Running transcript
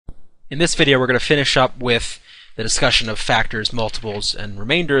In this video, we're going to finish up with the discussion of factors, multiples, and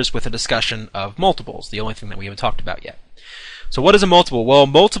remainders with a discussion of multiples, the only thing that we haven't talked about yet. So what is a multiple? Well,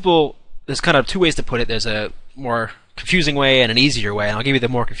 multiple, there's kind of two ways to put it. There's a more confusing way and an easier way, and I'll give you the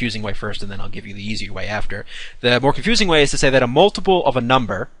more confusing way first, and then I'll give you the easier way after. The more confusing way is to say that a multiple of a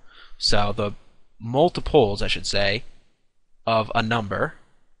number, so the multiples, I should say, of a number,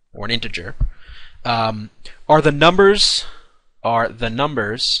 or an integer, are the numbers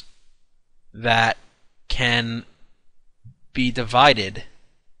that can be divided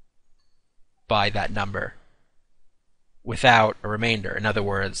by that number without a remainder. In other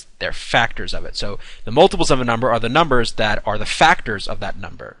words, they're factors of it. So the multiples of a number are the numbers that are the factors of that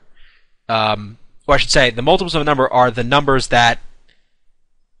number. Or I should say, the multiples of a number are the numbers that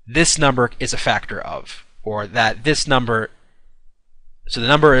this number is a factor of, or that this number. So the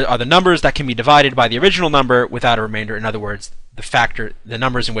number are the numbers that can be divided by the original number without a remainder. In other words, the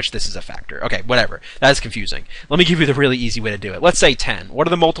numbers in which this is a factor. Okay, whatever. That is confusing. Let me give you the really easy way to do it. Let's say 10. What are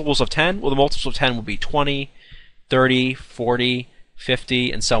the multiples of 10? Well, the multiples of 10 will be 20, 30, 40,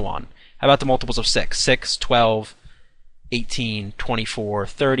 50, and so on. How about the multiples of 6? 6, 12, 18, 24,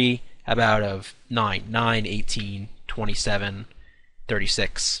 30. How about of 9? 9, 18, 27,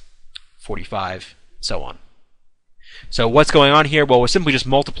 36, 45, so on. So what's going on here? Well, we're simply just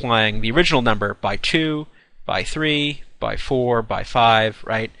multiplying the original number by 2, by 3, by 4, by 5,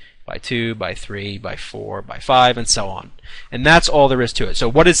 right? By 2, by 3, by 4, by 5, and so on. And that's all there is to it. So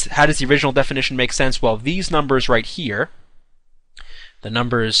how does the original definition make sense? Well, these numbers right here, the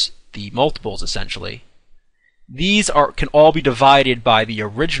multiples essentially, these can all be divided by the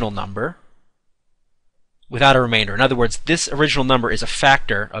original number without a remainder. In other words, this original number is a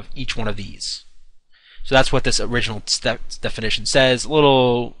factor of each one of these. So that's what this original definition says. A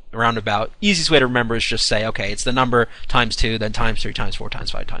little roundabout. Easiest way to remember is just say, okay, it's the number times 2, then times 3, times 4,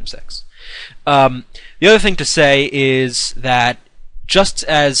 times 5, times 6. The other thing to say is that just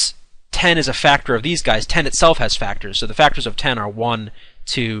as 10 is a factor of these guys, 10 itself has factors. So the factors of 10 are 1,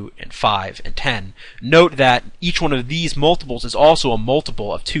 2, and 5, and 10. Note that each one of these multiples is also a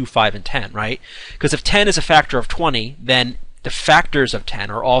multiple of 2, 5, and 10, right? Because if 10 is a factor of 20, then the factors of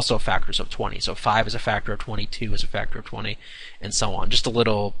 10 are also factors of 20. So 5 is a factor of 20, 2 is a factor of 20, and so on. Just a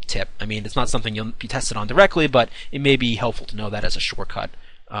little tip. I mean, it's not something you'll be tested on directly, but it may be helpful to know that as a shortcut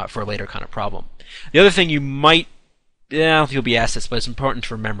for a later kind of problem. The other thing you might, I don't think you'll be asked this, but it's important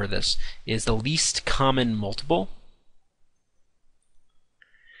to remember this, is the least common multiple.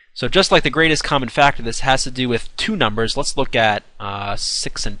 So just like the greatest common factor, this has to do with two numbers. Let's look at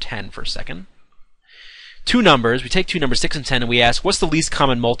 6 and 10 for a second. Two numbers, we take two numbers, 6 and 10, and we ask, what's the least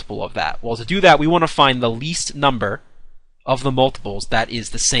common multiple of that? Well, to do that, we want to find the least number of the multiples that is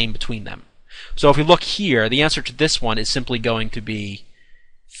the same between them. So if we look here, the answer to this one is simply going to be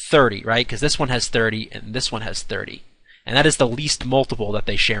 30, right? Because this one has 30 and this one has 30. And that is the least multiple that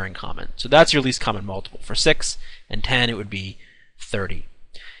they share in common. So that's your least common multiple. For 6 and 10, it would be 30.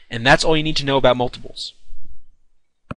 And that's all you need to know about multiples.